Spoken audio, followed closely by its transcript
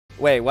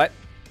Wait, what?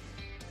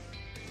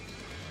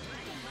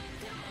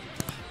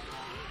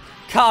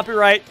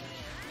 Copyright.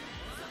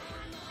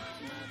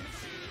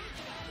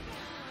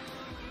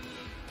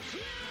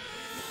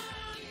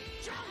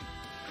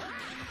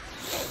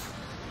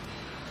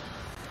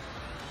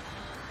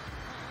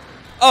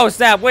 Oh,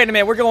 snap. Wait a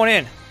minute. We're going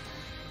in.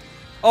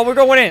 Oh, we're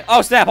going in.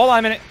 Oh, snap. Hold on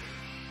a minute.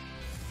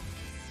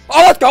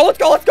 Oh, let's go. Let's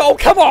go. Let's go.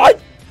 Come on.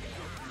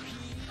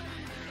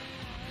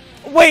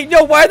 Wait,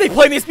 no. Why are they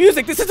playing this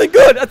music? This isn't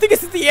good. I think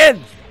this is the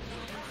end.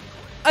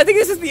 I think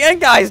this is the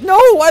end, guys. No.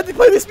 Why are they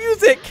playing this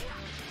music?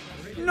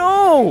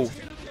 No.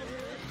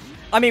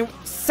 I mean,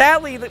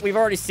 sadly, that we've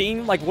already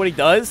seen, like, what he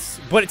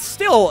does. But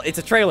it's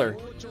a trailer.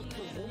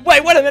 Wait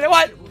a minute.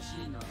 What?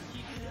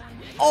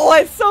 Oh,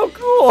 that's so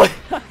cool.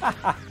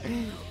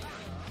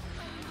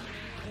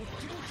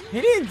 He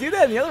didn't do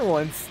that in the other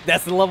ones.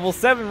 That's the level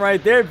 7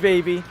 right there,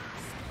 baby.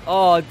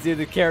 Oh, dude,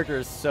 the character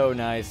is so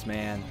nice,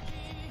 man.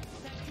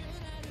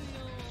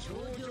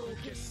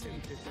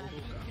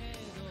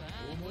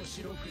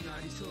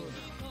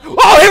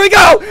 Oh, here we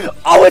go!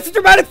 Oh, it's a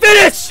dramatic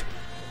finish!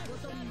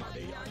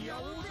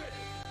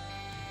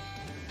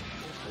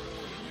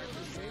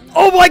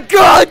 Oh my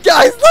god,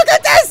 guys, look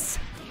at this!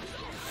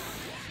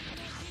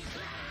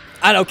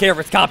 I don't care if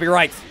it's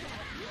copyright.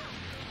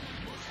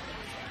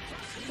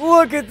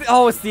 Look at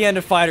oh, it's the end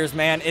of Fighters,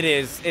 man. It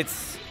is. It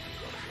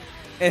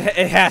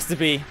has to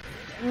be.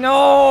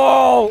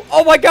 No!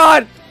 Oh my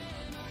god!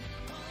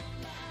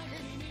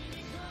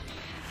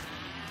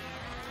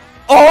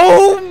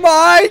 Oh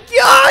my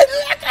god!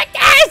 Look at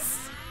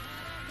this!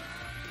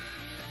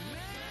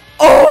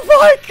 Oh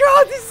my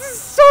god, this is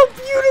so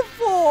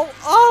beautiful!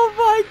 Oh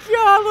my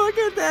god, look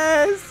at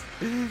this!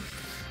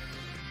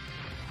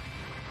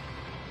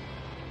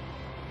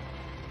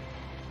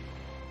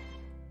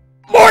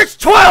 March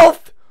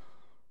 12th!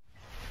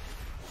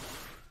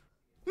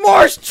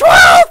 March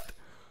 12th!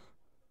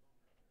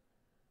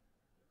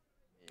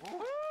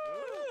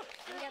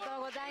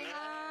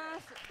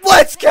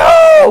 Let's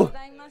go!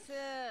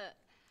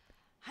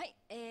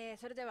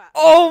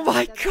 Oh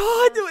my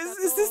god,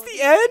 is this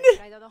the end?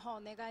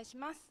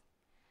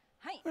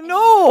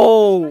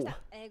 No!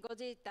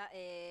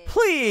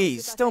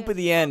 Please, don't be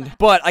the end.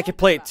 But I can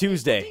play it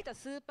Tuesday.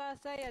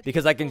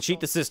 Because I can cheat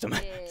the system.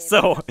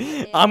 So,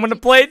 I'm going to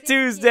play it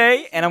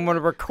Tuesday, and I'm going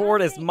to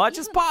record as much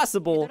as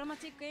possible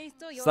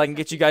so I can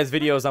get you guys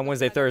videos on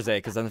Wednesday, Thursday,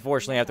 because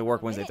unfortunately I have to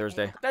work Wednesday,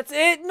 Thursday. That's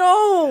it?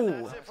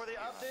 No!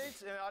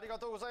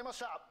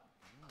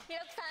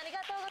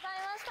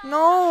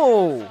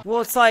 No!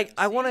 Well, it's like,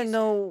 I want to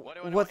know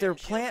what their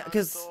plan,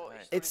 because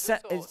it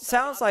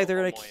sounds like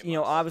they're going to, you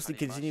know, obviously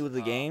continue with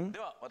the game.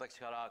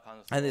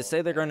 And they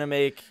say they're going to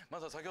make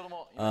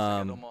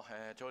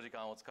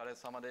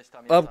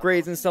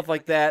upgrades and stuff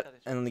like that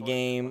in the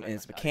game and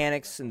its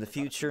mechanics in the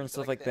future and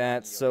stuff like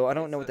that. So I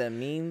don't know what that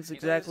means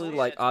exactly.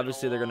 Like,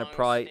 obviously they're going to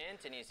probably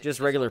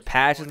just regular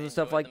patches and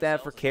stuff like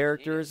that for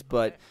characters,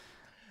 but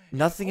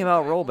nothing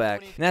about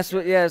rollback. And that's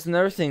what, yeah, it's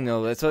another thing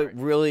though. That's what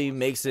really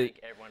makes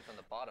it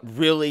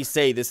really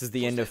say this is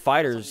the end of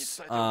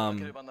Fighters,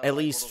 at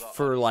least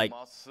for like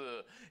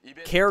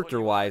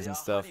character-wise and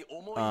stuff,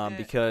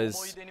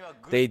 because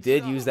they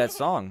did use that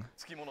song,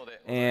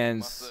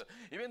 and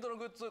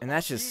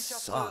that just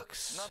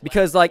sucks.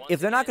 Because like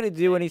if they're not going to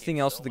do anything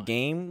else with the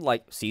game,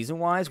 like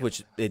season-wise,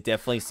 which it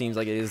definitely seems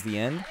like it is the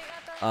end.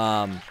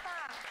 I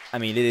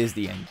mean, it is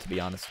the end to be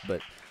honest,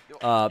 but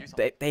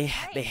they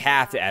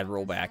have to add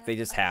rollback. They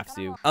just have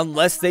to.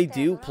 Unless they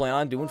do plan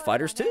on doing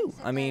Fighters 2.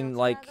 I mean,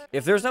 like,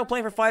 if there's no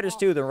plan for Fighters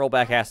 2, then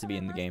rollback has to be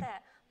in the game.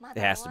 It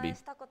has to be.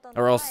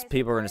 Or else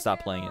people are going to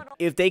stop playing it.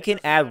 If they can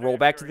add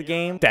rollback to the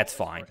game, that's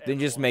fine. Then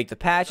just make the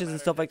patches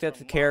and stuff like that to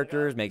the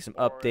characters, make some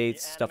updates,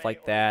 stuff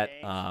like that.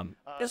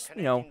 Just,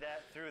 you know,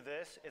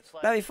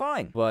 that'd be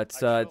fine. But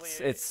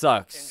it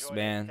sucks,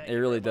 man. It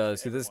really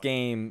does. Because this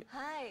game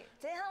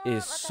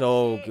is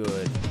so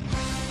good.